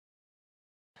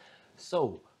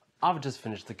So, I've just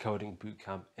finished the coding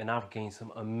bootcamp and I've gained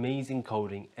some amazing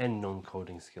coding and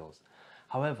non-coding skills.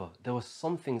 However, there were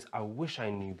some things I wish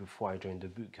I knew before I joined the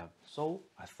bootcamp, so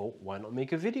I thought, why not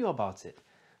make a video about it?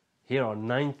 Here are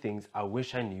 9 things I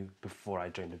wish I knew before I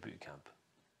joined the bootcamp.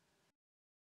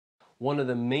 One of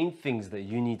the main things that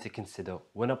you need to consider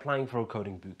when applying for a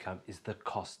coding bootcamp is the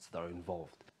costs that are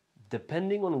involved.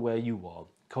 Depending on where you are,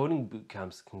 coding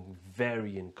bootcamps can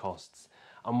vary in costs.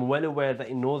 I'm well aware that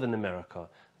in Northern America,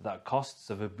 that costs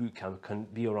of a bootcamp can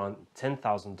be around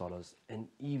 $10,000 and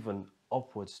even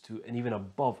upwards to and even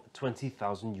above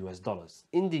 20,000 US dollars.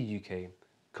 In the UK,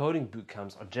 coding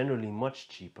bootcamps are generally much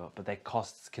cheaper, but their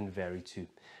costs can vary too.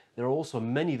 There are also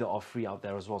many that are free out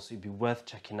there as well, so it'd be worth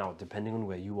checking out depending on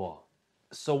where you are.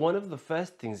 So one of the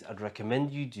first things I'd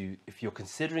recommend you do if you're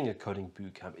considering a coding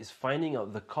bootcamp is finding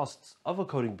out the costs of a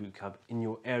coding bootcamp in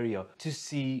your area to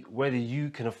see whether you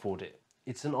can afford it.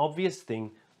 It's an obvious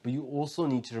thing, but you also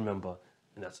need to remember,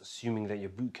 and that's assuming that your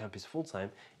bootcamp is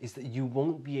full-time, is that you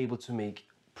won't be able to make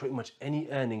pretty much any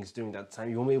earnings during that time.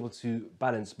 You won't be able to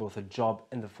balance both a job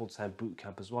and the full-time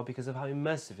bootcamp as well because of how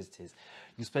immersive it is.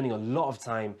 You're spending a lot of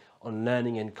time on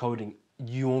learning and coding.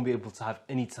 You won't be able to have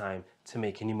any time to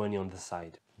make any money on the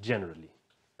side, generally.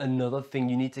 Another thing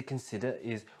you need to consider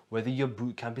is whether your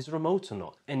bootcamp is remote or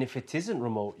not. And if it isn't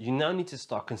remote, you now need to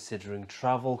start considering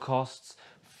travel costs,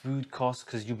 food costs,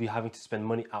 because you'll be having to spend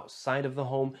money outside of the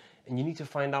home, and you need to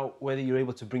find out whether you're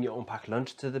able to bring your own packed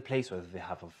lunch to the place, whether they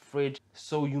have a fridge.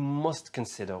 So you must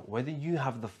consider whether you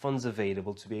have the funds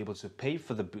available to be able to pay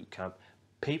for the bootcamp,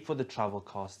 pay for the travel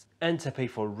costs, and to pay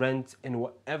for rent and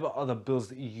whatever other bills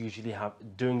that you usually have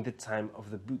during the time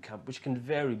of the bootcamp, which can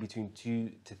vary between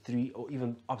 2 to 3 or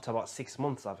even up to about 6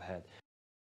 months, I've heard.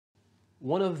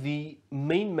 One of the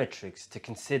main metrics to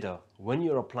consider when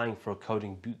you're applying for a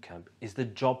coding bootcamp is the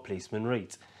job placement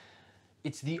rate.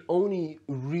 It's the only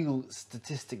real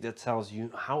statistic that tells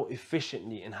you how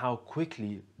efficiently and how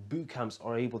quickly bootcamps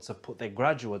are able to put their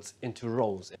graduates into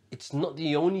roles. It's not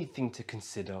the only thing to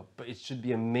consider, but it should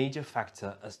be a major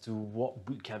factor as to what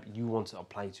bootcamp you want to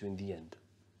apply to in the end.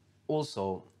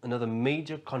 Also, another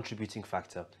major contributing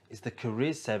factor is the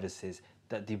career services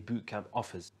that the bootcamp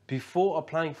offers. Before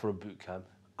applying for a bootcamp,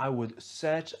 I would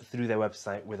search through their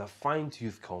website with a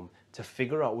fine-tooth comb to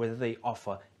figure out whether they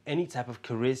offer any type of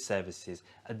career services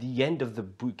at the end of the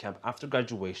bootcamp after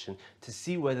graduation to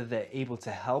see whether they're able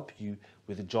to help you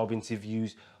with job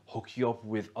interviews, hook you up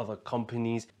with other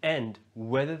companies, and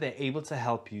whether they're able to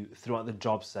help you throughout the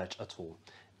job search at all.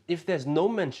 If there's no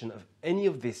mention of any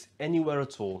of this anywhere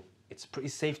at all, it's pretty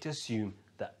safe to assume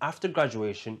that after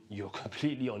graduation, you're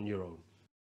completely on your own.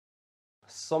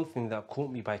 Something that caught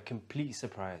me by complete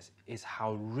surprise is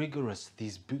how rigorous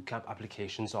these bootcamp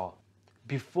applications are.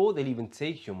 Before they'll even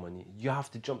take your money, you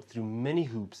have to jump through many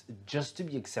hoops just to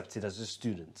be accepted as a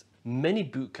student. Many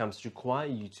bootcamps require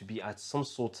you to be at some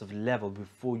sort of level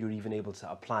before you're even able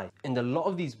to apply. And a lot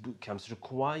of these bootcamps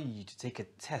require you to take a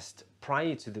test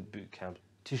prior to the bootcamp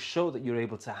to show that you're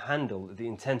able to handle the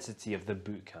intensity of the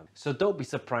bootcamp. So don't be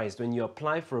surprised when you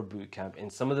apply for a bootcamp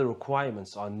and some of the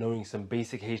requirements are knowing some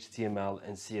basic HTML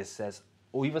and CSS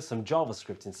or even some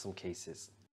JavaScript in some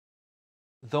cases.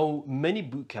 Though many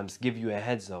bootcamps give you a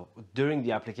heads up during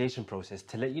the application process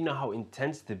to let you know how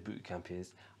intense the bootcamp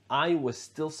is, I was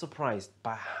still surprised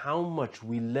by how much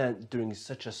we learned during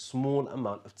such a small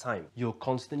amount of time. You're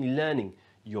constantly learning,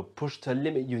 you're pushed to a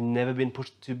limit you've never been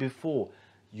pushed to before.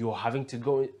 You're having to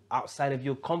go outside of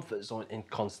your comfort zone and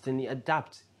constantly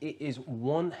adapt. It is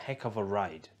one heck of a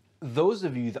ride. Those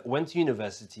of you that went to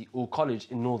university or college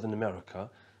in Northern America,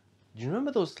 do you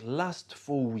remember those last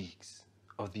 4 weeks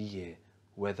of the year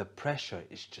where the pressure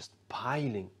is just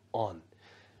piling on?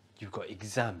 You've got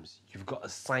exams, you've got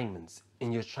assignments,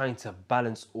 and you're trying to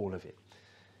balance all of it.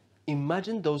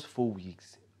 Imagine those 4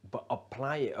 weeks, but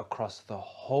apply it across the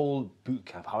whole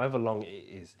bootcamp, however long it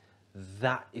is.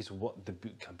 That is what the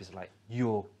bootcamp is like.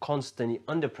 You're constantly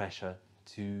under pressure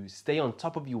to stay on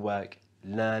top of your work,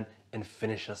 learn, and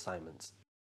finish assignments.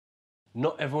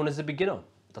 Not everyone is a beginner.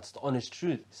 That's the honest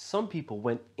truth. Some people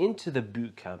went into the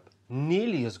bootcamp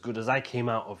nearly as good as I came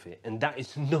out of it, and that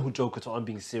is no joke at all. I'm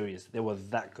being serious. They were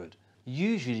that good.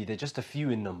 Usually they're just a few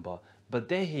in number, but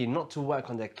they're here not to work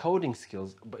on their coding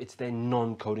skills, but it's their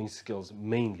non-coding skills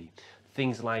mainly.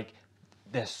 Things like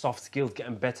their soft skills,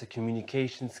 getting better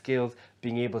communication skills,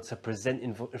 being able to present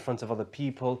in front of other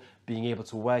people, being able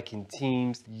to work in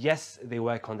teams. Yes, they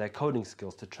work on their coding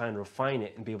skills to try and refine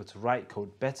it and be able to write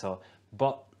code better,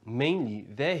 but mainly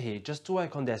they're here just to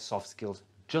work on their soft skills,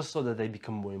 just so that they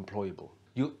become more employable.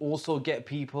 You'll also get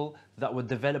people that were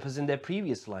developers in their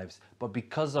previous lives, but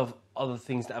because of other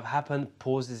things that have happened,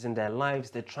 pauses in their lives,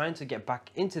 they're trying to get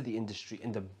back into the industry,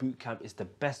 and the bootcamp is the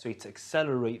best way to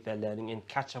accelerate their learning and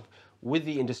catch up with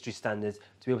the industry standards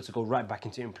to be able to go right back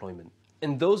into employment.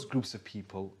 And those groups of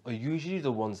people are usually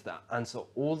the ones that answer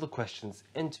all the questions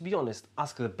and, to be honest,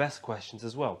 ask the best questions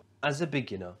as well. As a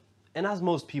beginner, and as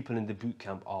most people in the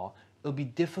bootcamp are, it'll be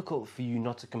difficult for you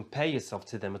not to compare yourself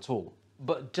to them at all.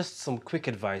 But just some quick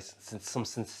advice, some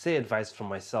sincere advice from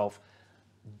myself: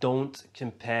 don't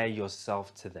compare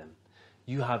yourself to them.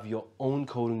 You have your own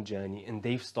coding journey and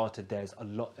they've started theirs a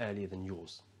lot earlier than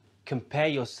yours. Compare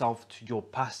yourself to your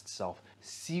past self.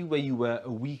 See where you were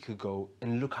a week ago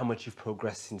and look how much you've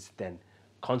progressed since then.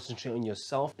 Concentrate on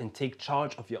yourself and take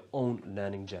charge of your own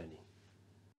learning journey.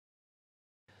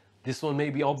 This one may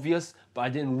be obvious, but I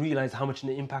didn't realize how much an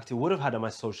impact it would have had on my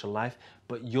social life.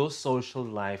 But your social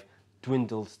life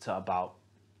dwindles to about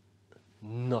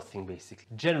nothing, basically.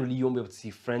 Generally, you won't be able to see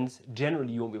friends.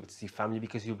 Generally, you won't be able to see family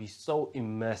because you'll be so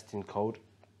immersed in code.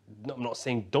 I'm not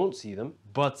saying don't see them,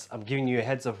 but I'm giving you a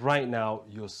heads up right now,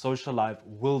 your social life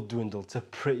will dwindle to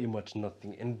pretty much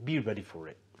nothing, and be ready for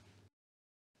it.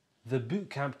 The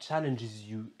bootcamp challenges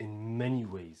you in many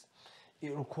ways.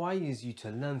 It requires you to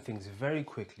learn things very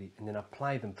quickly and then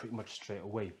apply them pretty much straight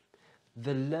away.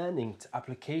 The learning to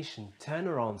application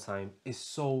turnaround time is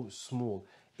so small.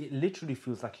 It literally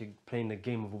feels like you're playing a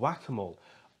game of whack-a-mole.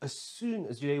 As soon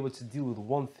as you're able to deal with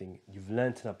one thing, you've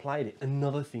learned and applied it,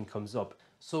 another thing comes up.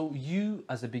 So you,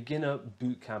 as a beginner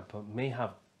bootcamper, may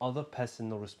have other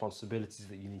personal responsibilities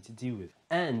that you need to deal with.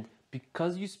 And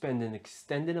because you spend an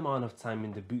extended amount of time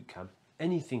in the bootcamp,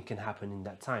 anything can happen in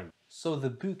that time. So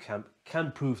the bootcamp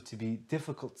can prove to be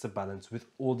difficult to balance with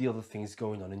all the other things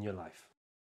going on in your life.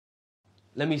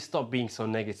 Let me stop being so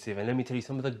negative and let me tell you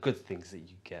some of the good things that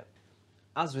you get.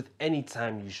 As with any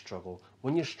time you struggle,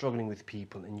 when you're struggling with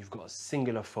people and you've got a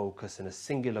singular focus and a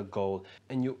singular goal,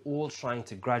 and you're all trying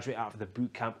to graduate out of the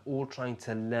bootcamp, all trying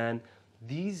to learn,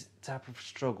 these type of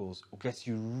struggles gets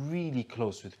you really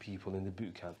close with people in the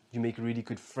bootcamp. You make really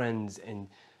good friends and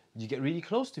you get really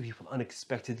close to people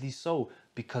unexpectedly so,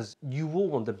 because you all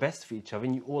want the best for each other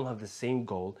and you all have the same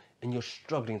goal and you're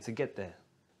struggling to get there.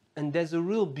 And there's a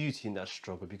real beauty in that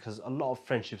struggle because a lot of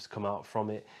friendships come out from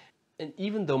it. And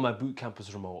even though my bootcamp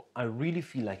was remote, I really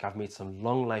feel like I've made some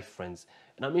long life friends,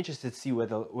 and I'm interested to see where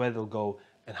they'll go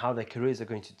and how their careers are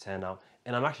going to turn out.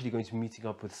 And I'm actually going to be meeting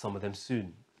up with some of them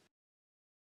soon.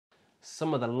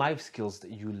 Some of the life skills that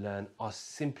you learn are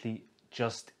simply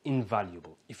just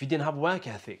invaluable. If you didn't have work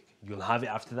ethic, you'll have it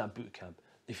after that bootcamp.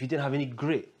 If you didn't have any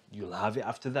grit, you'll have it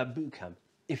after that bootcamp.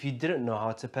 If you didn't know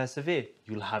how to persevere,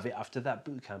 you'll have it after that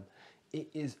bootcamp. It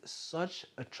is such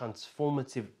a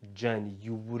transformative journey,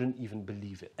 you wouldn't even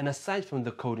believe it. And aside from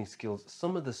the coding skills,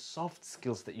 some of the soft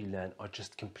skills that you learn are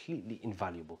just completely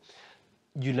invaluable.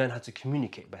 You learn how to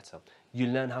communicate better. You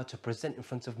learn how to present in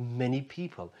front of many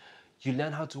people. You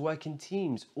learn how to work in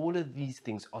teams. All of these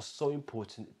things are so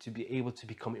important to be able to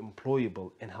become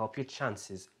employable and help your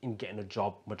chances in getting a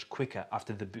job much quicker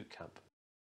after the bootcamp.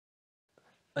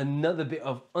 Another bit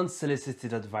of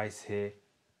unsolicited advice here.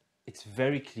 It's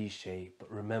very cliche,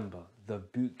 but remember, the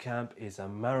bootcamp is a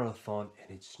marathon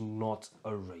and it's not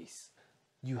a race.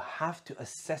 You have to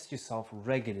assess yourself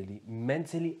regularly,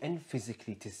 mentally and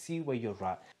physically, to see where you're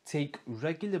at. Take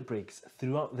regular breaks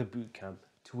throughout the bootcamp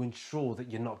to ensure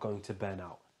that you're not going to burn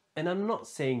out. And I'm not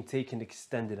saying take an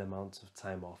extended amount of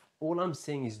time off. All I'm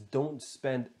saying is don't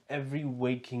spend every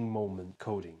waking moment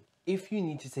coding. If you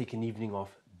need to take an evening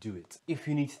off, do it. If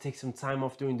you need to take some time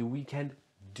off during the weekend,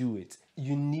 do it.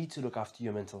 You need to look after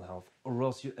your mental health or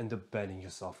else you end up burning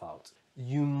yourself out.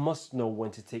 You must know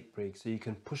when to take breaks so you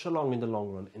can push along in the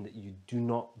long run and that you do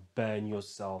not burn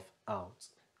yourself out.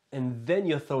 And then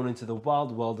you're thrown into the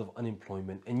wild world of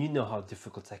unemployment, and you know how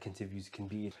difficult tech interviews can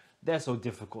be. They're so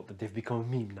difficult that they've become a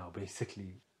meme now,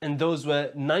 basically. And those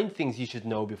were 9 things you should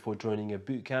know before joining a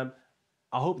bootcamp.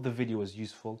 I hope the video was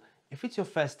useful. If it's your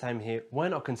first time here, why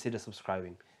not consider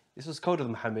subscribing? This was Code with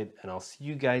Mohammed, and I'll see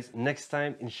you guys next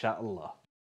time, inshallah.